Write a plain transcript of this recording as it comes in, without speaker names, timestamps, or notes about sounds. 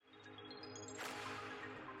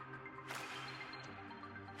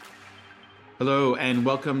Hello and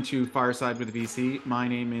welcome to Fireside with VC. My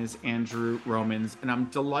name is Andrew Romans, and I'm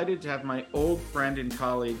delighted to have my old friend and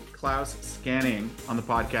colleague Claus Skaaning on the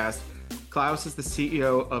podcast. Claus is the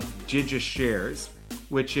CEO of DigiShares,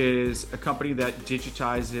 which is a company that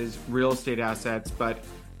digitizes real estate assets, but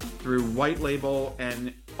through white label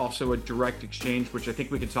and also a direct exchange, which I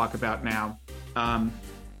think we can talk about now.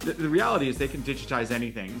 The reality is they can digitize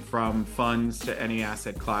anything from funds to any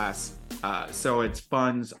asset class. So it's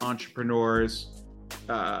funds, entrepreneurs,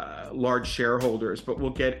 large shareholders, but we'll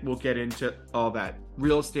get into all that.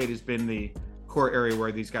 Real estate has been the core area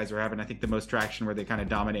where these guys are having, I think, the most traction, where they kind of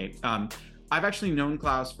dominate. I've actually known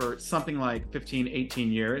Claus for something like 15,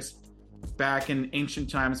 18 years. Back in ancient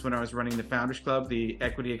times when I was running the Founders Club, the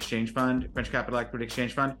equity exchange fund, venture capital equity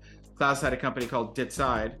exchange fund, Claus had a company called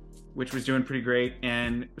DigiSide, which was doing pretty great.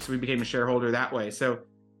 And so we became a shareholder that way. So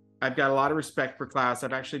I've got a lot of respect for Claus.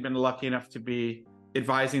 I've actually been lucky enough to be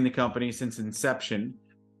advising the company since inception,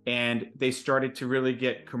 and they started to really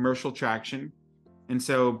get commercial traction. And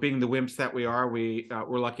so, being the wimps that we are,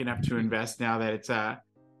 we're lucky enough to invest now that it's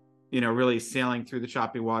really sailing through the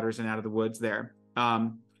choppy waters and out of the woods there.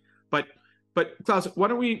 But Claus, why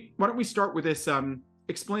don't we start with this?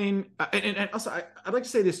 Explain, and also I'd like to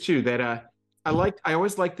say this too, that I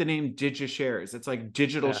always like the name DigiShares. It's like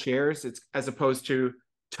digital shares. It's as opposed to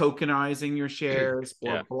tokenizing your shares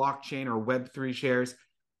or blockchain or Web3 shares.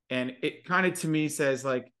 And it kind of to me says,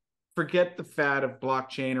 like, forget the fad of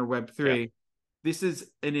blockchain or Web3. This is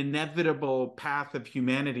an inevitable path of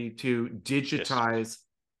humanity to digitize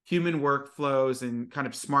human workflows and kind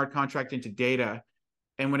of smart contract into data.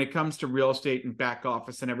 And when it comes to real estate and back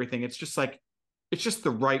office and everything, it's just the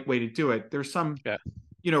right way to do it. There's some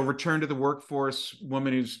return to the workforce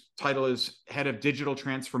woman whose title is head of digital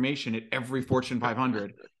transformation at every Fortune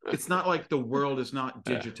 500. It's not like the world is not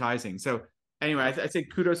digitizing. So anyway, I say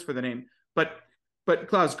kudos for the name. But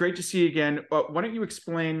Claus, great to see you again. Why don't you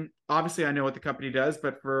explain? Obviously, I know what the company does,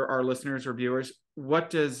 but for our listeners or viewers, what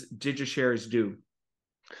does DigiShares do?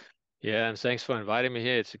 Yeah, and thanks for inviting me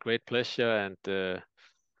here. It's a great pleasure, and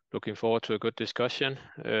looking forward to a good discussion.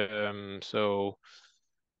 So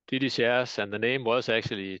DigiShares, and the name was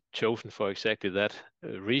actually chosen for exactly that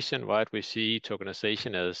reason, right? We see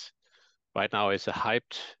tokenization as right now it's a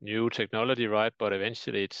hyped new technology, right? But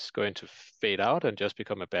eventually it's going to fade out and just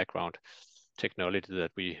become a background technology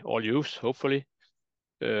that we all use, hopefully.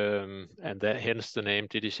 And that hence the name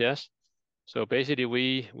DigiShares. So basically,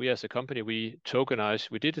 we as a company, we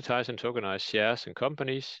digitize and tokenize shares in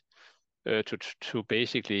companies to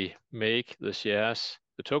basically make the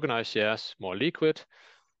tokenized shares more liquid,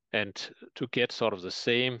 and to get sort of the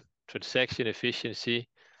same transaction efficiency,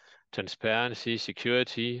 transparency,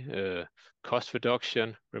 security, cost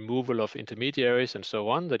reduction, removal of intermediaries, and so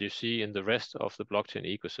on that you see in the rest of the blockchain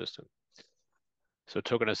ecosystem. So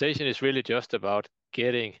tokenization is really just about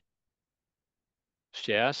getting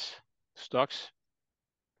shares, stocks,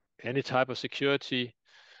 any type of security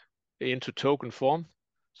into token form,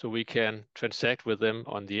 so we can transact with them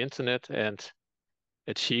on the internet and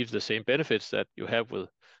achieve the same benefits that you have with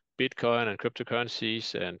Bitcoin and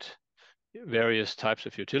cryptocurrencies and various types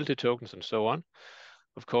of utility tokens and so on.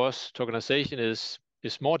 Of course, tokenization is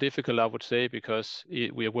more difficult, I would say, because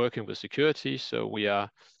we are working with security, so we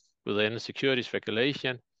are within securities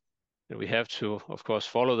regulation, and we have to, of course,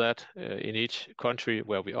 follow that in each country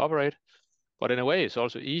where we operate. But in a way, it's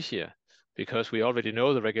also easier because we already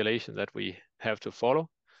know the regulation that we have to follow.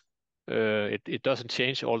 It doesn't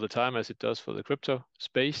change all the time as it does for the crypto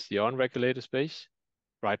space, the unregulated space.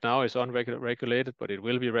 Right now it's unregulated, but it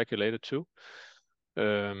will be regulated too.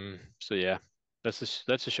 So yeah, that's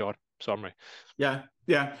a short summary. Yeah.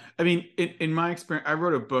 I mean, in my experience, I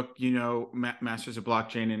wrote a book, Masters of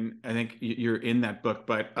Blockchain, and I think you're in that book.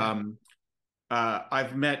 But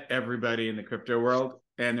I've met everybody in the crypto world,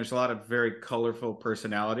 and there's a lot of very colorful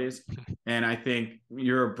personalities. And I think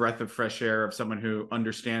you're a breath of fresh air of someone who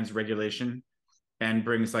understands regulation and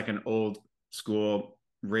brings like an old school,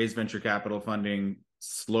 raise venture capital funding,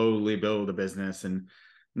 slowly build a business, and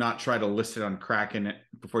not try to list it on Kraken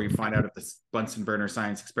before you find out if this Bunsen burner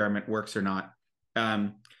science experiment works or not.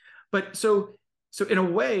 But so in a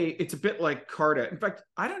way, it's a bit like Carta. In fact,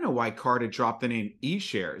 I don't know why Carta dropped the name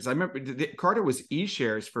eShares. I remember Carta was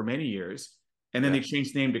eShares for many years, and then they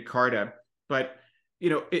changed the name to Carta. But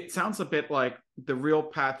it sounds a bit like the real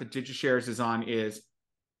path that DigiShares is on is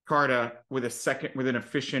Carta with an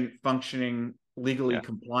efficient, functioning, legally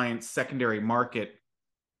compliant secondary market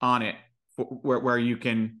on it, where you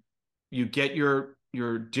get your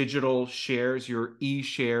digital shares, your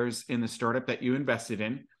e-shares in the startup that you invested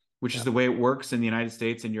in, which is the way it works in the United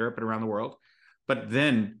States and Europe and around the world. But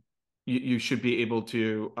then you should be able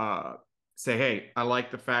to say, hey, I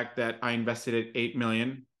like the fact that I invested at 8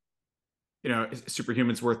 million.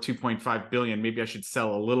 Superhuman's worth 2.5 billion. Maybe I should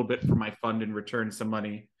sell a little bit for my fund and return some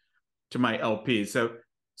money to my LPs. So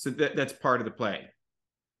that's part of the play.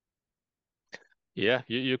 Yeah,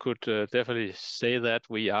 you could definitely say that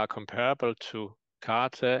we are comparable to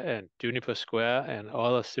Carta and Juniper Square and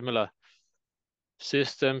other similar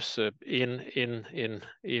systems in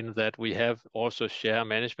that we have also share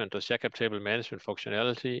management or share cap table management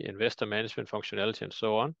functionality, investor management functionality, and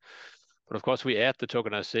so on. But of course, we add the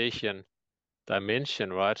tokenization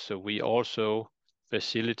dimension, right? So we also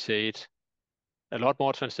facilitate a lot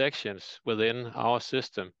more transactions within our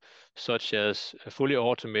system, such as a fully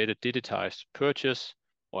automated digitized purchase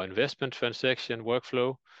or investment transaction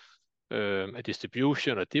workflow, a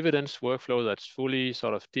distribution or dividends workflow that's fully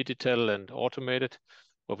sort of digital and automated,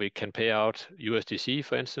 where we can pay out USDC,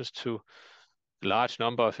 for instance, to a large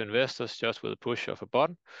number of investors just with a push of a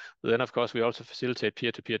button. But then, of course, we also facilitate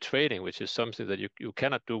peer-to-peer trading, which is something that you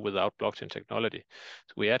cannot do without blockchain technology.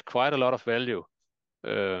 So we add quite a lot of value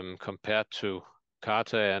compared to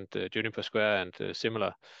Carta and Juniper Square and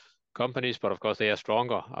similar companies, but of course they are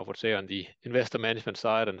stronger, I would say, on the investor management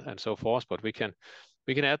side and so forth. But we can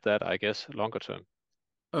add that, I guess, longer term.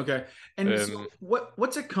 Okay. And so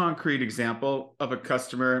what's a concrete example of a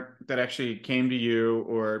customer that actually came to you,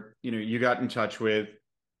 or you got in touch with,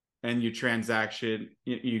 and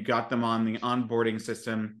you got them on the onboarding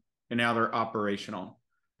system, and now they're operational?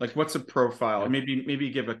 Like, what's a profile? Yeah. Maybe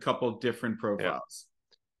give a couple different profiles. Yeah.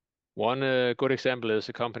 One good example is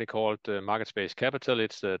a company called Market Space Capital.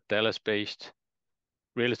 It's a Dallas-based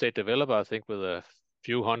real estate developer, I think, with a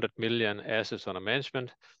few hundred million assets under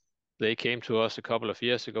management. They came to us a couple of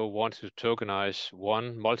years ago, wanted to tokenize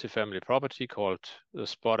one multifamily property called the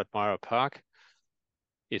Spot at Myra Park.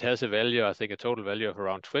 It has a value, I think, a total value of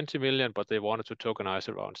around 20 million, but they wanted to tokenize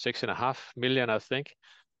around 6.5 million, I think,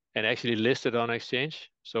 and actually listed on exchange.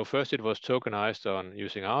 So first it was tokenized on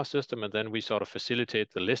using our system, and then we sort of facilitate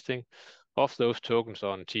the listing of those tokens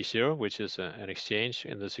on T0, which is an exchange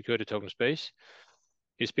in the security token space.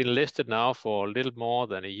 It's been listed now for a little more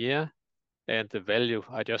than a year, and the value,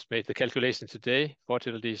 I just made the calculation today,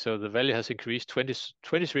 fortunately, so the value has increased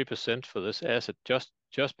 23% for this asset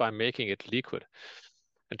just by making it liquid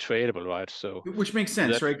and tradable, right? So which makes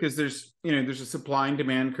sense, right? Because there's a supply and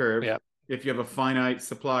demand curve. Yeah. If you have a finite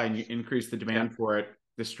supply and you increase the demand for it,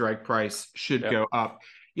 the strike price should go up.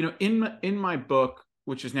 In my book,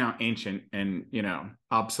 which is now ancient and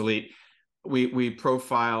obsolete, we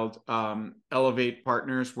profiled Elevate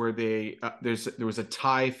Partners, where there was a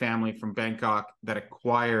Thai family from Bangkok that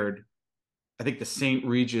acquired, I think, the St.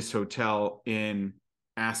 Regis Hotel in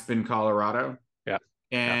Aspen, Colorado. Yeah.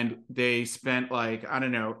 And they spent, like, I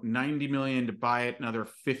don't know, 90 million to buy it, another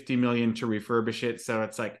 50 million to refurbish it. So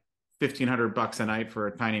it's like $1,500 a night for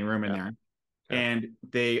a tiny room in there. Yeah. And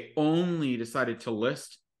they only decided to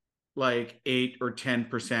list like 8 or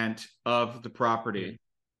 10% of the property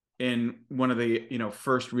in one of the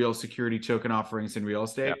first real security token offerings in real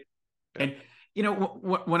estate. And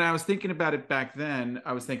when I was thinking about it back then,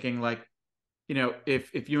 I was thinking, like,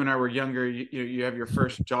 if you and I were younger, you have your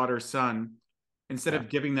first daughter, son, instead of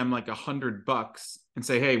giving them like $100 and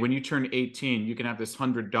say, hey, when you turn 18, you can have this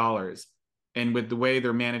 $100. And with the way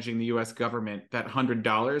they're managing the US government, that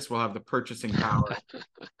 $100 will have the purchasing power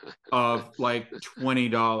of like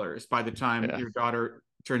 $20 by the time your daughter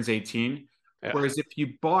turns 18. Whereas if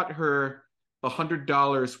you bought her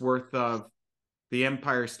 $100 worth of the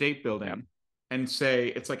Empire State Building and say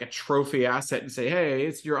it's like a trophy asset, and say, hey,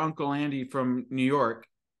 it's your Uncle Andy from New York,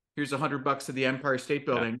 here's $100 of the Empire State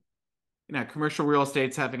Building. Commercial real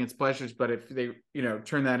estate's having its pleasures, but if they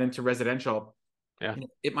turn that into residential,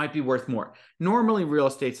 it might be worth more. Normally real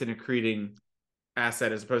estate's an accreting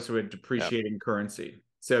asset as opposed to a depreciating currency.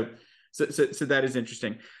 So that is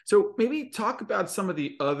interesting. So maybe talk about some of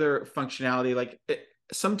the other functionality. Like,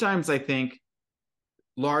 sometimes I think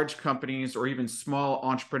large companies or even small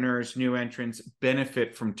entrepreneurs, new entrants,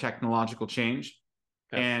 benefit from technological change.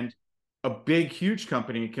 And a big, huge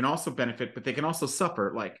company can also benefit, but they can also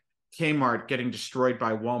suffer, like Kmart getting destroyed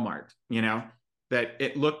by Walmart, that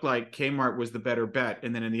it looked like Kmart was the better bet.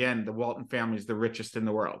 And then in the end, the Walton family is the richest in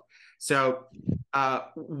the world. So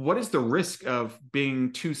what is the risk of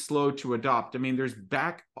being too slow to adopt? I mean, there's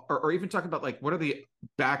or even talk about, like, what are the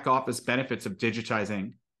back office benefits of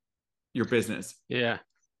digitizing your business? Yeah.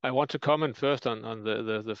 I want to comment first on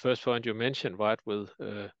the first point you mentioned, right, with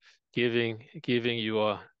giving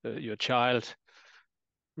your child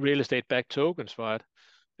real estate backed tokens, right?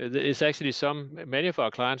 It's actually many of our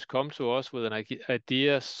clients come to us with an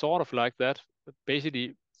idea sort of like that.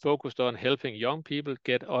 Basically, focused on helping young people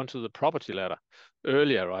get onto the property ladder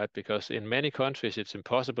earlier, right? Because in many countries, it's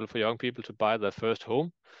impossible for young people to buy their first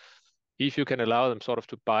home. If you can allow them sort of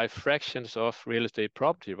to buy fractions of real estate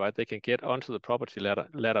property, right, they can get onto the property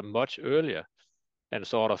ladder much earlier and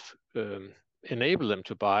sort of enable them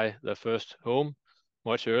to buy their first home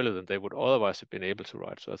much earlier than they would otherwise have been able to,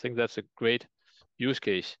 right? So I think that's a great use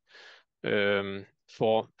case.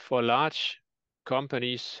 For large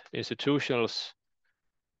companies, institutionals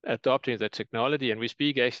adopting the technology, and we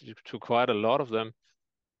speak actually to quite a lot of them,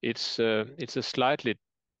 it's actually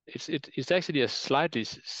a slightly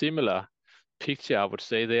similar picture, I would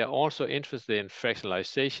say. They are also interested in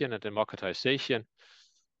fractionalization and democratization.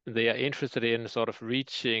 They are interested in sort of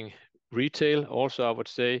reaching retail. Also, I would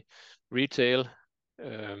say retail.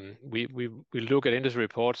 We look at industry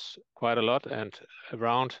reports quite a lot, and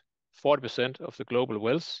around 40% of the global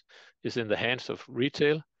wealth is in the hands of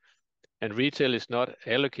retail, and retail is not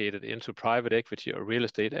allocated into private equity or real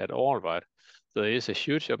estate at all, right? So there is a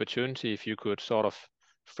huge opportunity if you could sort of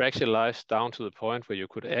fractionalize down to the point where you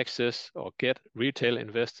could access or get retail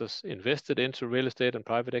investors invested into real estate and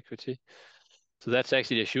private equity. So that's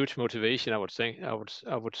actually a huge motivation, I would say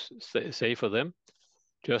for them,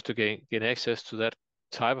 just to gain access to that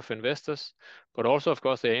type of investors. But also, of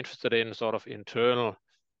course, they're interested in sort of internal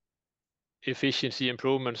efficiency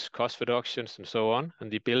improvements, cost reductions, and so on, and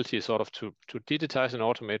the ability sort of to digitize and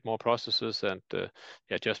automate more processes and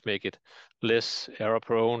just make it less error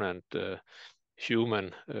prone and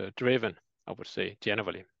human driven, I would say,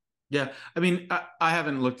 generally. Yeah, I mean, I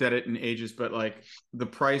haven't looked at it in ages, but like the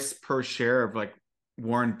price per share of like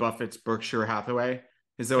Warren Buffett's Berkshire Hathaway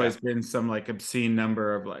has always been some like obscene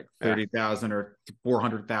number of like 30,000 or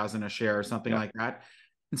 400,000 a share or something like that.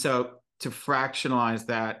 And so to fractionalize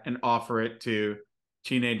that and offer it to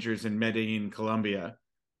teenagers in Medellin, Colombia,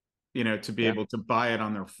 you know, to be able to buy it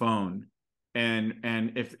on their phone. And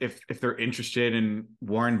if they're interested in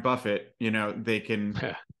Warren Buffett, you know, they can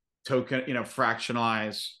token, you know,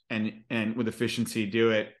 fractionalize and with efficiency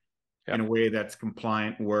do it in a way that's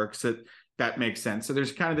compliant, works. That makes sense. So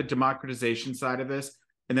there's kind of the democratization side of this,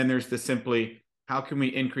 and then there's the simply how can we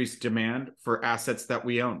increase demand for assets that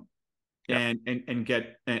we own, and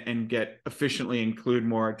get efficiently include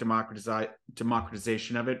more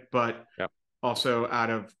democratization of it, but also out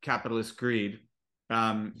of capitalist greed.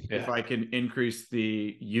 If I can increase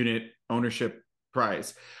the unit ownership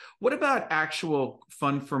price. What about actual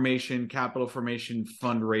fund formation, capital formation,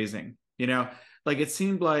 fundraising? You know, like it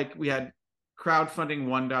seemed like we had crowdfunding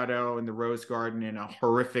 1.0 in the Rose Garden and a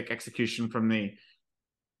horrific execution from the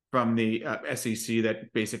SEC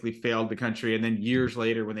that basically failed the country. And then years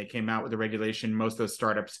later, when they came out with the regulation, most of those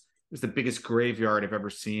startups, it was the biggest graveyard I've ever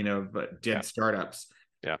seen of dead startups.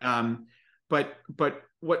 But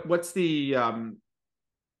what's the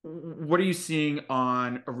what are you seeing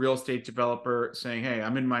on a real estate developer saying, hey,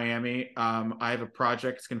 I'm in Miami. I have a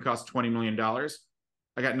project. It's going to cost $20 million.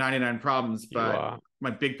 I got 99 problems, but my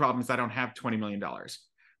big problem is I don't have $20 million.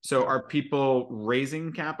 So are people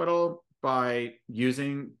raising capital by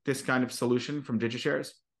using this kind of solution from DigiShares?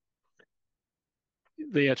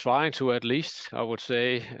 They are trying to, at least, I would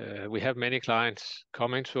say. We have many clients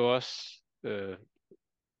coming to us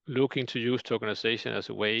looking to use tokenization as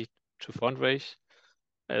a way to fundraise,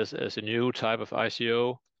 as a new type of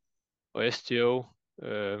ICO or STO.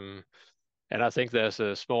 And I think there's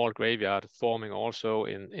a small graveyard forming also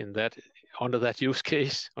in that under that use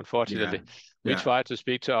case, unfortunately. We try to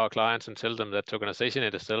speak to our clients and tell them that tokenization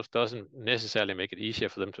in itself doesn't necessarily make it easier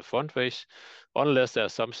for them to fundraise, unless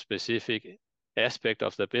there's some specific aspect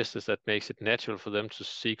of their business that makes it natural for them to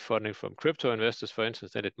seek funding from crypto investors, for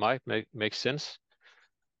instance, then it might make sense.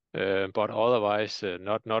 But otherwise,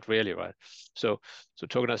 not really, right? So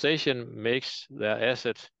tokenization makes their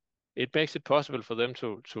asset, it makes it possible for them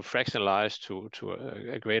to fractionalize to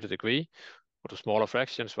a greater degree, or to smaller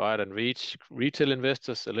fractions, right, and reach retail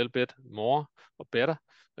investors a little bit more or better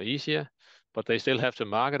or easier. But they still have to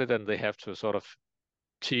market it, and they have to sort of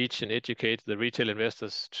teach and educate the retail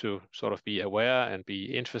investors to sort of be aware and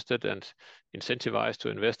be interested and incentivized to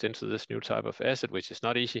invest into this new type of asset, which is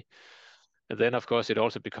not easy. And then, of course, it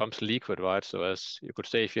also becomes liquid, right? So as you could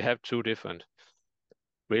say, if you have two different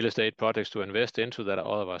real estate projects to invest into that are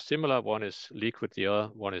otherwise similar, one is liquid, the other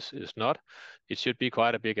one is not, it should be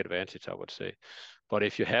quite a big advantage, I would say. But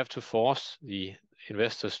if you have to force the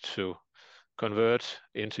investors to convert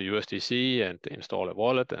into USDC and install a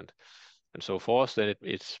wallet and so forth, then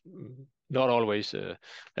it's not always a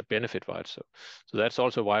benefit, right? So that's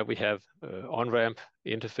also why we have on-ramp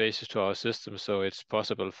interfaces to our system, so it's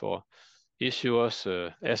possible for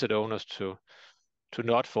issuers, asset owners to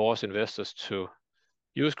not force investors to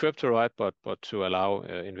use crypto, right? But to allow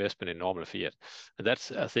investment in normal fiat. And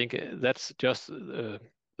I think that's just the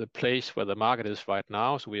place where the market is right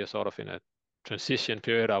now. So we are sort of in a transition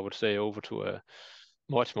period, I would say, over to a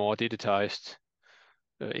much more digitized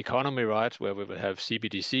economy, right, where we will have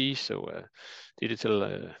CBDC, so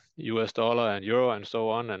digital US dollar and euro and so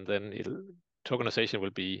on, and then tokenization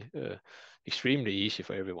will be extremely easy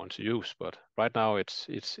for everyone to use. But right now, it's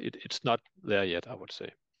not there yet, I would say.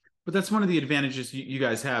 But that's one of the advantages you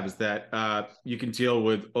guys have, is that you can deal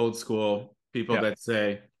with old school people that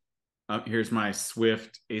say, here's my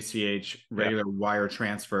Swift, ACH, regular wire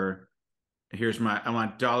transfer. I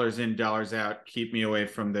want dollars in, dollars out. Keep me away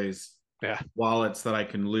from these wallets that I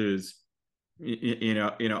can lose,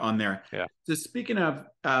 on there. Yeah. So speaking of,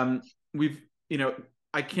 a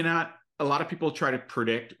lot of people try to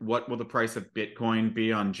predict what will the price of Bitcoin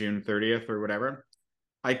be on June 30th or whatever.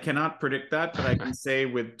 I cannot predict that, but I can say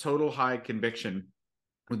with total high conviction,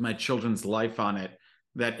 with my children's life on it,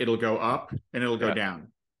 that it'll go up and it'll go down,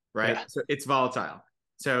 right? Yeah. So it's volatile.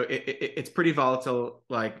 So it's pretty volatile.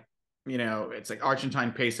 Like, it's like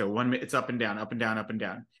Argentine peso. It's up and down, up and down, up and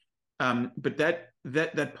down. But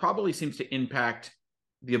that probably seems to impact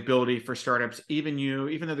the ability for startups. Even though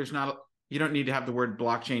you don't need to have the word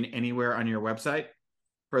blockchain anywhere on your website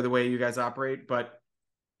for the way you guys operate, but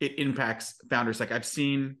it impacts founders. Like I've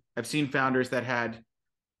seen founders that had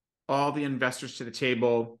all the investors to the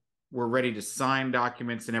table, were ready to sign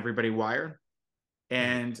documents, and everybody wire.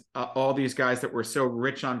 And all these guys that were so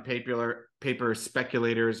rich on paper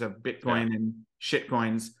speculators of Bitcoin and shit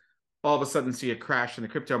coins, all of a sudden see a crash in the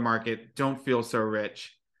crypto market, don't feel so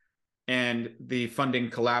rich, and the funding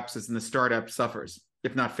collapses and the startup suffers,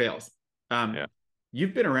 if not fails.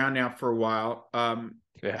 You've been around now for a while.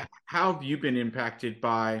 How have you been impacted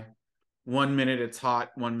by 1 minute it's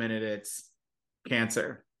hot, 1 minute it's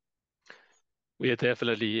cancer? We are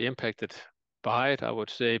definitely impacted by it, I would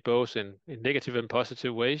say, both in negative and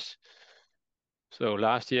positive ways. So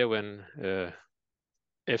last year when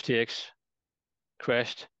FTX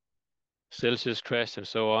crashed, Celsius crashed, and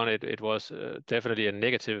so on, it was definitely a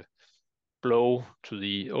negative blow to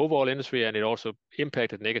the overall industry, and it also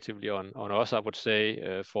impacted negatively on us, I would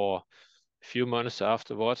say. For a few months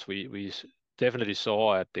afterwards, we definitely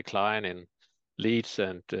saw a decline in leads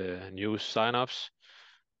and new signups.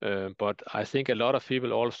 But I think a lot of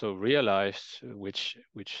people also realized, which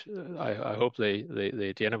I hope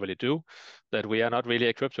they generally do, that we are not really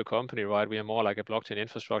a crypto company, right? We are more like a blockchain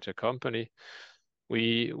infrastructure company.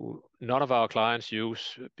 None of our clients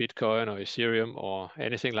use Bitcoin or Ethereum or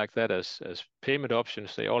anything like that as payment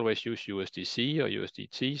options. They always use USDC or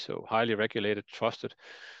USDT, so highly regulated, trusted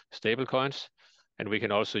stable coins. And we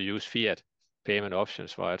can also use fiat payment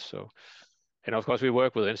options, right? So, and of course, we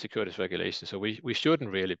work with securities regulation, so we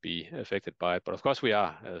shouldn't really be affected by it. But of course, we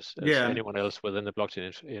are, as anyone else within the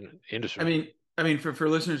blockchain industry. I mean, for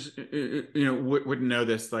listeners, wouldn't know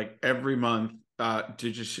this. Like every month,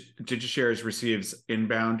 DigiShares receives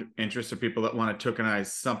inbound interest of people that want to tokenize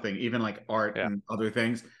something, even like art and other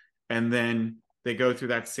things, and then they go through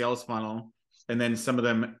that sales funnel, and then some of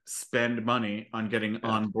them spend money on getting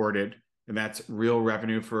onboarded, and that's real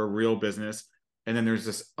revenue for a real business. And then there's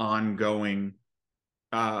this ongoing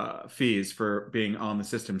fees for being on the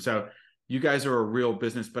system. So you guys are a real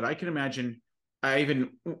business, but I can imagine, every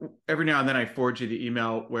now and then I forward you the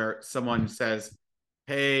email where someone says,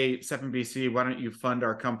 hey, 7BC, why don't you fund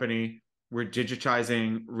our company? We're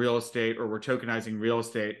digitizing real estate, or we're tokenizing real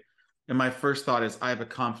estate. And my first thought is, I have a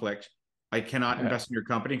conflict. I cannot invest in your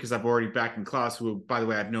company because I've already backed in Claus, who, by the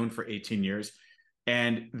way, I've known for 18 years.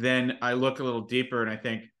 And then I look a little deeper and I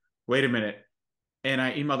think, wait a minute. And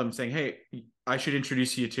I email them saying, hey, I should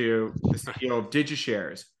introduce you to the CEO of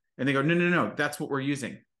DigiShares. And they go, no, that's what we're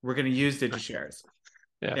using. We're going to use DigiShares.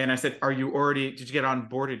 And I said, did you get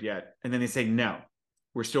onboarded yet? And then they say, no,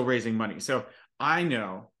 we're still raising money. So I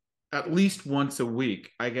know at least once a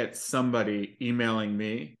week, I get somebody emailing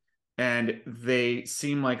me, and they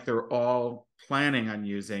seem like they're all planning on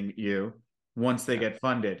using you once they get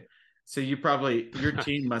funded. So your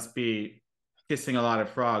team must be kissing a lot of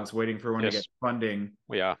frogs, waiting for one to get funding.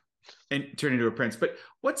 We are. And turn into a prince. But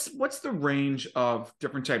what's the range of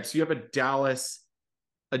different types? So you have a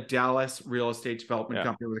Dallas real estate development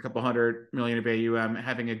company with a couple $100 million of AUM,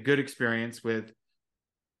 having a good experience with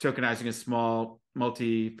tokenizing a small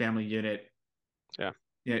multi-family unit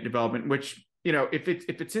development, which, if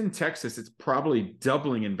it's in Texas, it's probably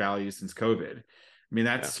doubling in value since COVID. I mean,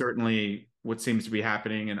 that's certainly what seems to be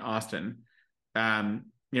happening in Austin.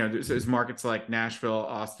 There's markets like Nashville,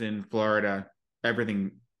 Austin, Florida,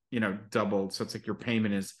 everything, doubled. So it's like your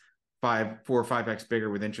payment is 4 or 5x bigger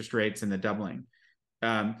with interest rates and the doubling.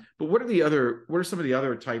 But what are some of the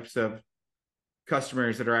other types of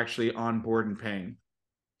customers that are actually on board and paying?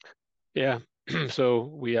 Yeah. So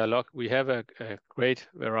we have a great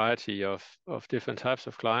variety of different types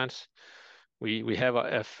of clients. We have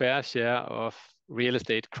a fair share of real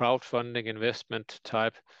estate crowdfunding investment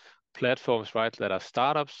type platforms, right, that are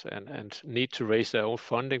startups and need to raise their own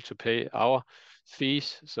funding to pay our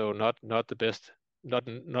fees. So not the best, not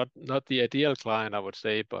the ideal client, I would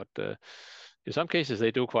say, but in some cases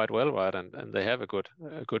they do quite well, right, and they have a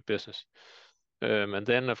good business. And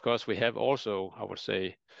then of course we have also, I would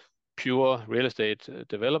say, pure real estate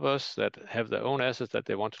developers that have their own assets that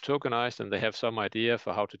they want to tokenize, and they have some idea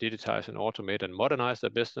for how to digitize and automate and modernize their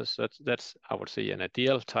business. That's I would say an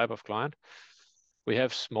ideal type of client. We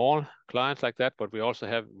have small clients like that, but we also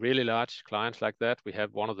have really large clients like that. We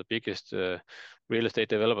have one of the biggest real estate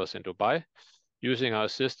developers in Dubai using our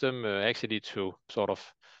system actually to sort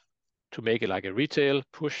of to make it like a retail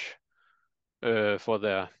push for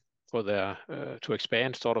their to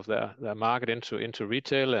expand sort of their market into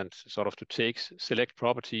retail and sort of to take select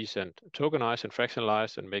properties and tokenize and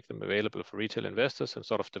fractionalize and make them available for retail investors and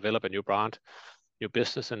sort of develop a new brand, new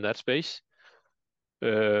business in that space.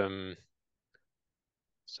 Um,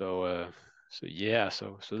 so yeah,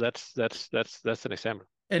 so that's an example.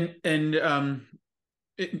 And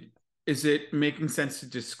is it making sense to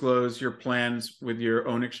disclose your plans with your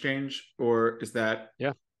own exchange, or is that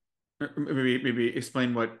Yeah. maybe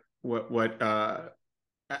explain what I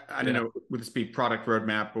don't Yeah. know, would this be product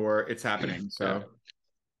roadmap or it's happening? Yeah. So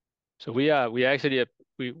So we actually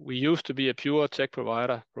we used to be a pure tech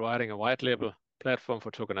provider providing a white label platform for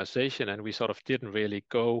tokenization, and we sort of didn't really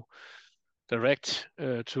go direct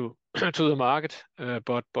to to the market.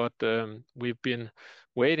 But we've been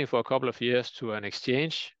waiting for a couple of years to an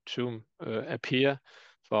exchange to appear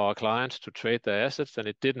for our clients to trade their assets, and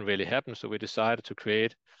it didn't really happen. So we decided to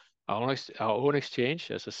create our own exchange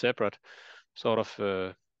as a separate sort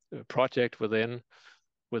of project within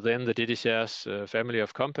the DigiShares family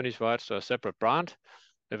of companies, right? So a separate brand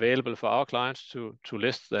available for our clients to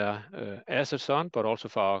list their assets on, but also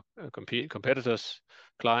for our competitors'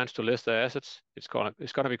 clients to list their assets. It's going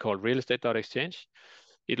to be called Real Estate.Exchange.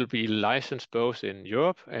 It'll be licensed both in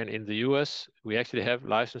Europe and in the US. We actually have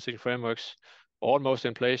licensing frameworks almost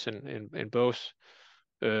in place in both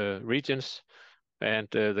regions. And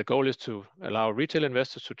the goal is to allow retail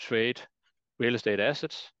investors to trade real estate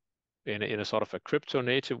assets in a sort of a crypto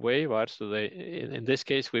native way, right? So they in this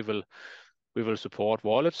case we will support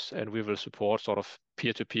wallets and we will support sort of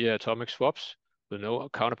peer-to-peer atomic swaps with no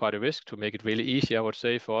counterparty risk to make it really easy, I would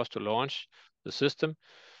say, for us to launch the system.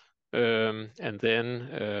 And then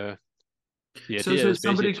the idea so is basically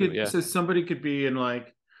somebody to, could yeah, so somebody could be in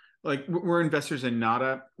like we're investors in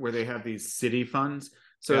Nada where they have these city funds. yeah,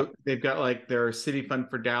 So they've got like their city fund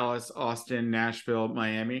for Dallas, Austin, Nashville,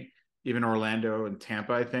 Miami, even Orlando and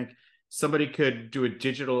Tampa, I think. Somebody could do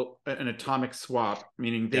an atomic swap,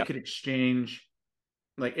 meaning they yeah, could exchange,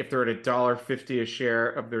 like if they're at $1.50 a share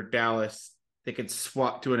of their Dallas, they could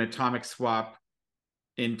swap do an atomic swap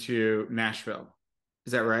into Nashville.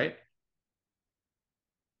 Is that right?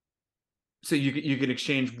 So you could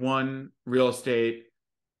exchange one real estate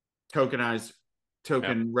tokenized yeah,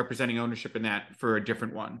 token representing ownership in that for a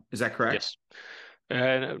different one. Is that correct? yes.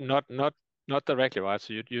 And not directly, right?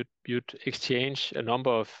 So you'd exchange a number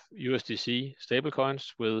of USDC stablecoins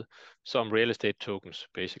with some real estate tokens,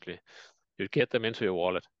 basically. You'd get them into your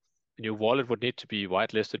wallet. And your wallet would need to be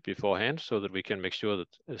whitelisted beforehand so that we can make sure that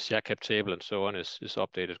the share cap table and so on is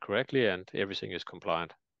updated correctly and everything is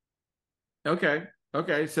compliant. Okay.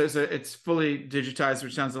 Okay. So it's fully digitized,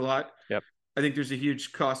 which sounds a lot. Yep. I think there's a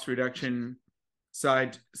huge cost reduction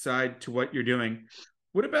side to what you're doing.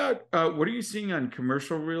 What about what are you seeing on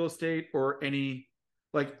commercial real estate or any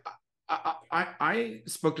like I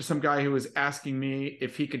spoke to some guy who was asking me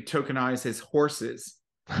if he could tokenize his horses.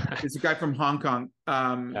 There's a guy from Hong Kong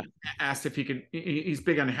Yeah. asked if he could. He's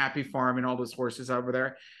big on Happy Farm and all those horses over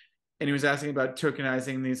there, and he was asking about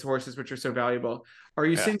tokenizing these horses, which are so valuable. Are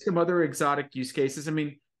you Yeah. seeing some other exotic use cases? I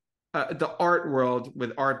mean, the art world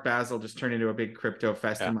with Art Basel just turned into a big crypto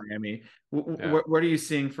fest Yeah. in Miami. Yeah. What are you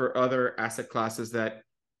seeing for other asset classes that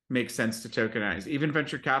make sense to tokenize? Even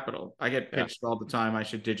venture capital. I get Yeah. pitched all the time. I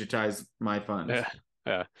should digitize my funds. Yeah.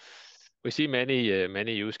 Yeah. We see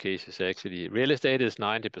many use cases actually. Real estate is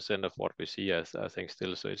 90% of what we see as I think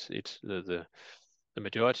still. So it's the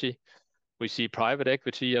majority. We see private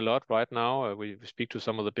equity a lot right now. We speak to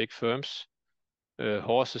some of the big firms.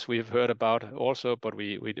 Horses we've heard about also, but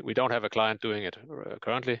we don't have a client doing it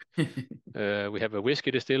currently. We have a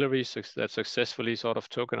whiskey distillery that successfully sort of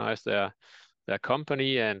tokenized their their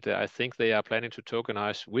company, and I think they are planning to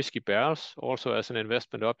tokenize whiskey barrels also as an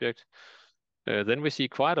investment object. Then we see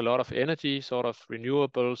quite a lot of energy, sort of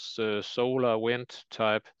renewables, solar, wind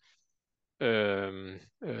type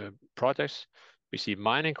projects. We see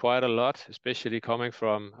mining quite a lot, especially coming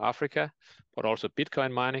from Africa, but also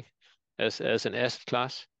Bitcoin mining as an asset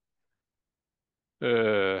class.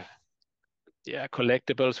 Yeah,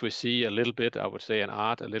 collectibles we see a little bit, I would say, and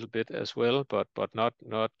art a little bit as well, but not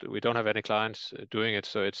we don't have any clients doing it,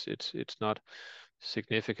 so it's not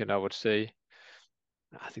significant, I would say.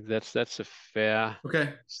 I think that's a fair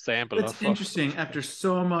Okay. sample That's of interesting. After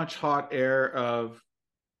so much hot air of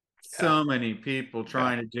yeah, so many people yeah,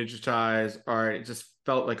 trying to digitize art, it just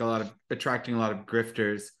felt like a lot of attracting a lot of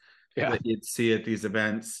grifters yeah, that you'd see at these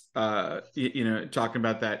events, talking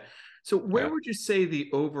about that. So where yeah, would you say the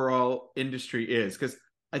overall industry is? Because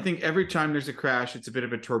I think every time there's a crash, it's a bit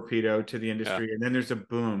of a torpedo to the yeah. industry, and then there's a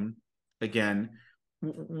boom again.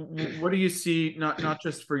 What do you see, not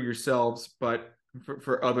just for yourselves, but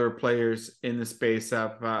for other players in the space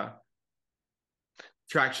have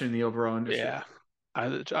traction in the overall industry? Yeah,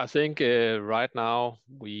 I think right now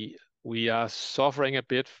we are suffering a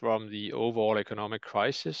bit from the overall economic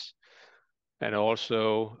crisis, and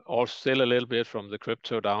also still a little bit from the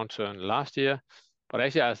crypto downturn last year. But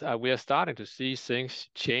actually, we are starting to see things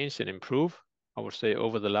change and improve, I would say,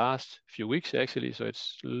 over the last few weeks, actually. So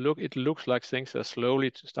it looks like things are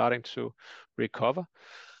slowly starting to recover.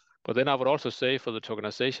 But then I would also say for the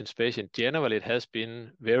tokenization space in general, it has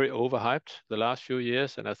been very overhyped the last few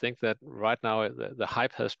years. And I think that right now the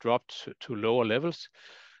hype has dropped to lower levels.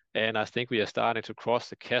 And I think we are starting to cross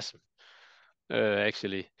the chasm,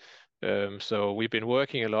 actually. So we've been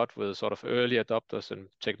working a lot with sort of early adopters and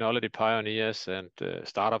technology pioneers and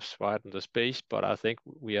startups right in the space. But I think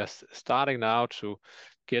we are starting now to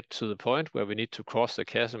get to the point where we need to cross the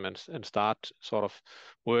chasm and start sort of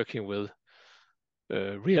working with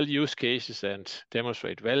real use cases and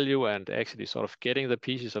demonstrate value and actually sort of getting the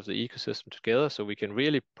pieces of the ecosystem together so we can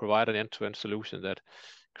really provide an end-to-end solution that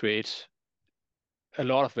creates a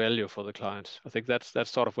lot of value for the clients. I think that's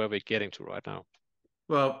sort of where we're getting to right now.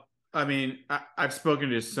 Well, I mean, I've spoken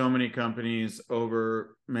to so many companies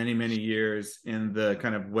over many, many years in the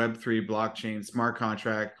kind of Web3 blockchain, smart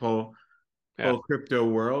contract, Yeah, whole crypto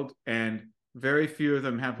world, and very few of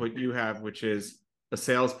them have what you have, which is a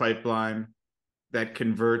sales pipeline that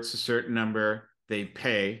converts a certain number, they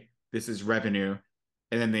pay, this is revenue,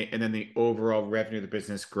 and then the overall revenue of the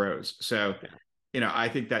business grows. So, yeah, I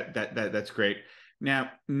think that's great.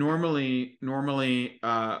 Now, normally,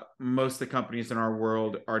 most of the companies in our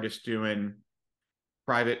world are just doing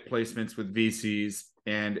private placements with VCs,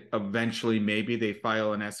 and eventually, maybe they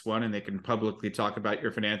file an S1 and they can publicly talk about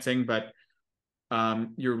your financing. But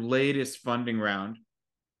your latest funding round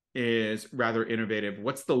is rather innovative.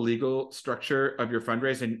 What's the legal structure of your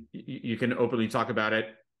fundraise? And you can openly talk about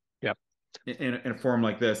it yeah, in a forum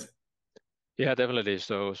like this. yeah, definitely.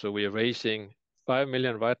 So we are raising 5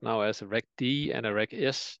 million right now as a Reg D and a Reg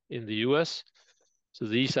S in the US. So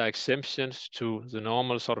these are exemptions to the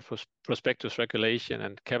normal sort of prospectus regulation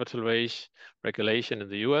and capital raise regulation in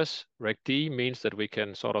the US. Reg D means that we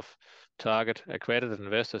can sort of target accredited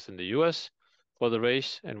investors in the US for the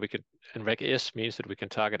raise, and Reg S means that we can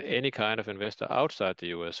target any kind of investor outside the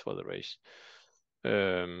US for the raise.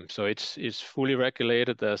 So it's fully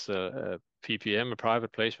regulated. There's a PPM, a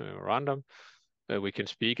private placement memorandum. We can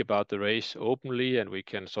speak about the raise openly, and we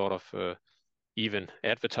can sort of even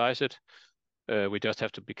advertise it. We just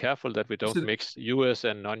have to be careful that we don't So, mix US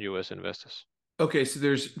and non-US investors. okay, so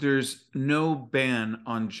there's no ban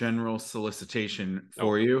on general solicitation No.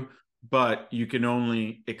 for you, but you can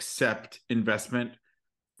only accept investment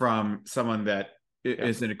from someone that Yeah.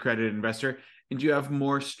 is an accredited investor. And do you have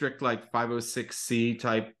more strict, like 506C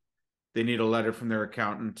type? They need a letter from their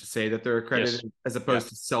accountant to say that they're Yes. accredited, as Yeah. opposed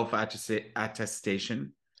to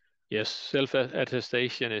attestation. Yes.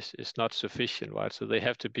 Self-attestation is not sufficient, right? So they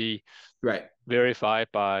have to be Right. verified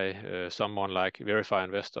by someone like Verify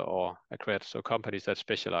Investor or Accredit, so companies that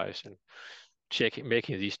specialize in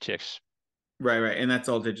making these checks. Right. And that's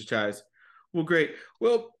all digitized. Well, great.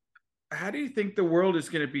 Well, how do you think the world is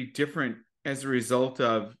going to be different as a result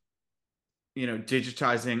of,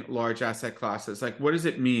 digitizing large asset classes? Like, what does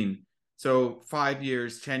it mean? So 5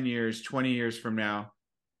 years, 10 years, 20 years from now,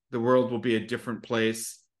 the world will be a different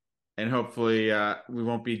place, and hopefully we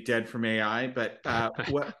won't be dead from AI. But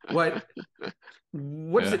what does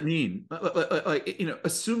Yeah. it mean? Like,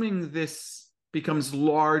 assuming this becomes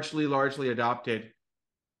largely adopted,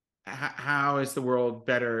 how is the world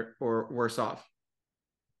better or worse off?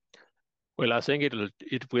 Well, I think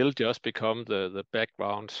it will just become the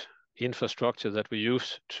background infrastructure that we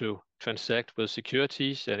use to transact with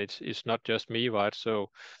securities, and it's not just me, right? So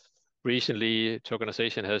recently,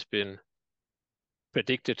 tokenization has been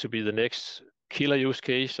predicted to be the next killer use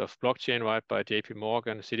case of blockchain, right, by JP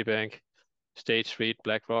Morgan, Citibank, State Street,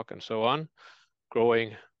 BlackRock, and so on,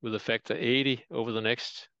 growing with a factor 80 over the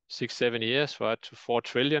next 6-7 years, right, to 4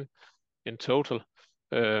 trillion in total.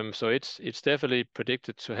 So it's definitely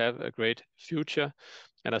predicted to have a great future,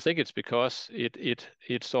 and I think it's because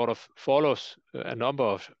it sort of follows a number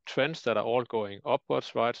of trends that are all going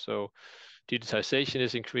upwards, right? So digitization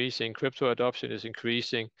is increasing, crypto adoption is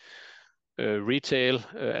increasing, retail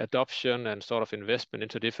adoption and sort of investment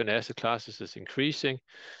into different asset classes is increasing.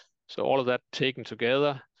 So all of that taken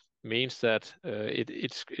together means that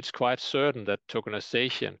it's quite certain that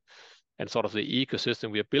tokenization and sort of the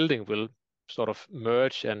ecosystem we are building will sort of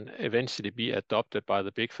merge and eventually be adopted by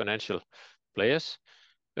the big financial players,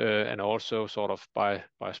 and also sort of by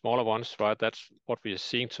smaller ones, right? That's what we are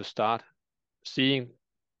seeing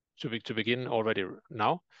to begin already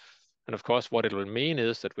now. And of course, what it will mean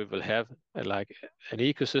is that we will have like an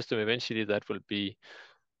ecosystem eventually that will be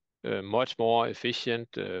much more efficient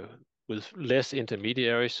with less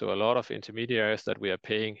intermediaries. So a lot of intermediaries that we are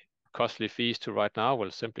paying costly fees to right now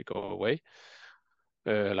will simply go away,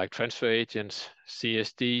 like transfer agents,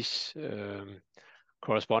 CSDs,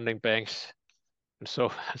 corresponding banks, and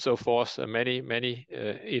so forth. Many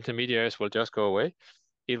intermediaries will just go away.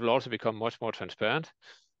 It will also become much more transparent.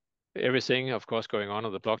 Everything, of course, going on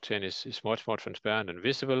the blockchain is much more transparent and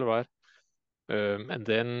visible, right? And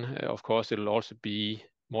then, of course, it'll also be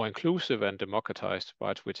more inclusive and democratized,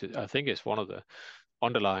 right? Which I think is one of the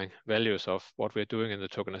underlying values of what we're doing in the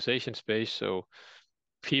tokenization space. So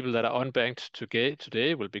people that are unbanked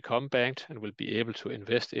today will become banked and will be able to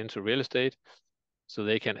invest into real estate. So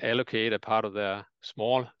they can allocate a part of their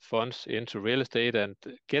small funds into real estate and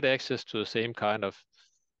get access to the same kind of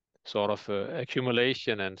sort of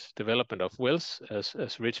accumulation and development of wealth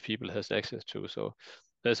as rich people has access to. So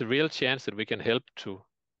there's a real chance that we can help to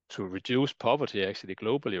reduce poverty actually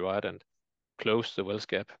globally, right, and close the wealth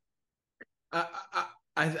gap.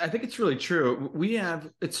 I think it's really true.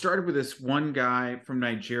 It started with this one guy from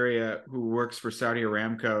Nigeria who works for Saudi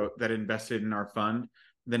Aramco that invested in our fund.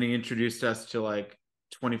 Then he introduced us to like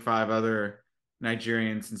 25 other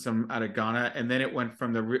Nigerians and some out of Ghana. And then it went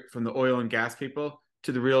from the oil and gas people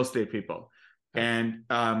to the real estate people. Yeah.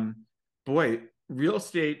 And boy, real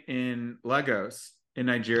estate in Lagos in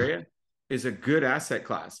Nigeria is a good asset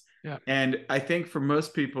class. Yeah. And I think for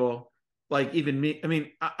most people, like even me, I mean,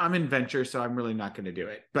 I'm in venture, so I'm really not going to do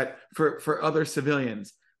it. But for other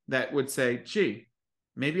civilians that would say, gee,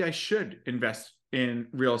 maybe I should invest in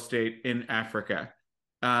real estate in Africa.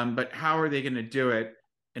 But how are they going to do it?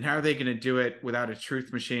 And how are they going to do it without a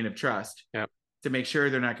truth machine of trust to make sure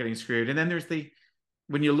they're not getting screwed? And then there's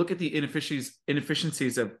when you look at the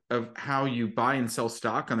inefficiencies of how you buy and sell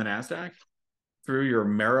stock on the NASDAQ through your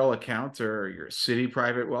Merrill account or your Citi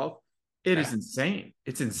private wealth, it is insane.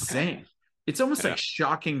 It's insane. It's almost like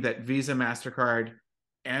shocking that Visa, MasterCard,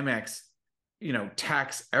 Amex,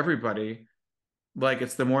 tax everybody like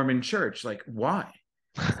it's the Mormon church. Like, why?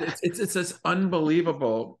 It's just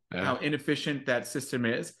unbelievable how inefficient that system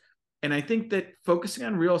is. And I think that focusing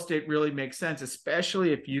on real estate really makes sense,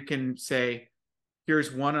 especially if you can say,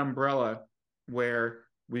 here's one umbrella where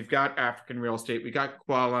we've got African real estate, we got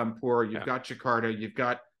Kuala Lumpur, you've got Jakarta, you've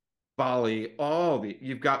got Bali,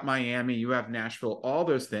 you've got Miami, you have Nashville, all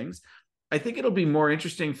those things. I think it'll be more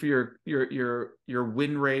interesting for your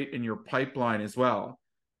win rate and your pipeline as well,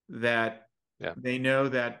 that they know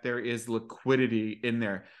that there is liquidity in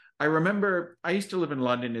there. I remember I used to live in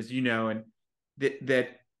London, as you know, and that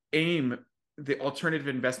AIM, the alternative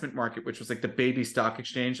investment market, which was like the baby stock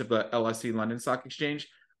exchange of the LSE London Stock Exchange,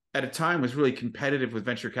 at a time was really competitive with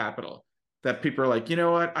venture capital. That people are like, you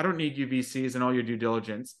know what? I don't need you VCs and all your due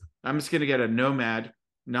diligence. I'm just going to get a nomad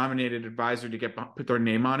nominated advisor to put their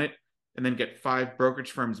name on it, and then get 5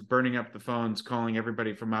 brokerage firms burning up the phones, calling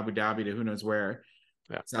everybody from Abu Dhabi to who knows where,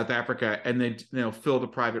 South Africa, and they'll fill the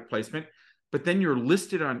private placement. But then you're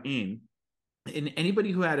listed on AIM, and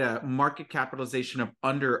anybody who had a market capitalization of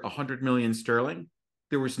under 100 million sterling,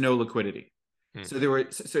 there was no liquidity. So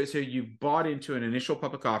you bought into an initial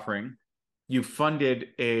public offering, you funded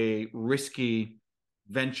a risky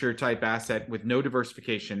venture type asset with no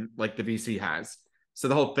diversification like the VC has. So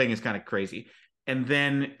the whole thing is kind of crazy. And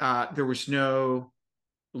then there was no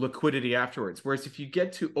liquidity afterwards. Whereas if you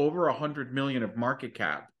get to over 100 million of market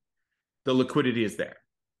cap, the liquidity is there.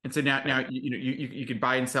 And so now you can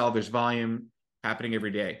buy and sell. There's volume happening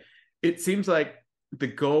every day. It seems like the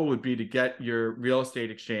goal would be to get your real estate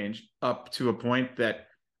exchange up to a point that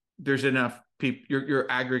there's enough people, you're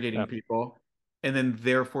aggregating Yeah. people, and then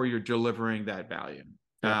therefore you're delivering that value.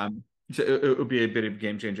 Yeah. So it would be a bit of a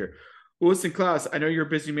game changer. Well, listen, Klaus, I know you're a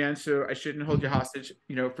busy man, so I shouldn't hold you hostage,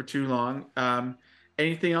 for too long.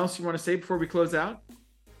 Anything else you want to say before we close out?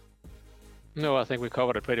 No, I think we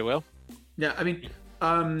covered it pretty well. Yeah, I mean,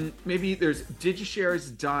 maybe there's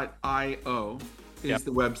digishares.io is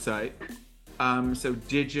the website. So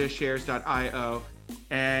digishares.io.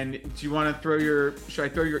 And do you want to should I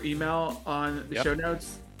throw your email on the show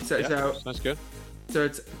notes? So sounds good. So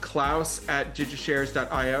it's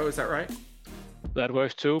Klaus@digishares.io, is that right? That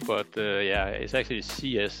works too, but it's actually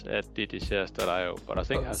cs@digishares.io. But I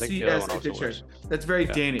think the other one also works. That's very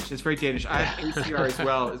Danish. It's very Danish. I have ACR as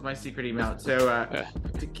well as my secret email. So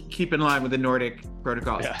to keep in line with the Nordic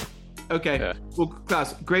protocols. Yeah. Okay. Yeah. Well,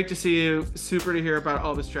 Klaus, great to see you. Super to hear about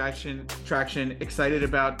all this traction. Excited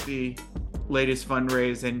about the latest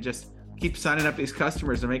fundraise, and just keep signing up these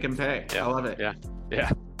customers and make them pay. Yeah. I love it. Yeah.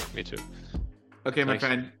 Me too. Okay, Thanks. my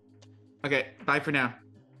friend. Okay. Bye for now.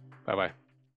 Bye-bye.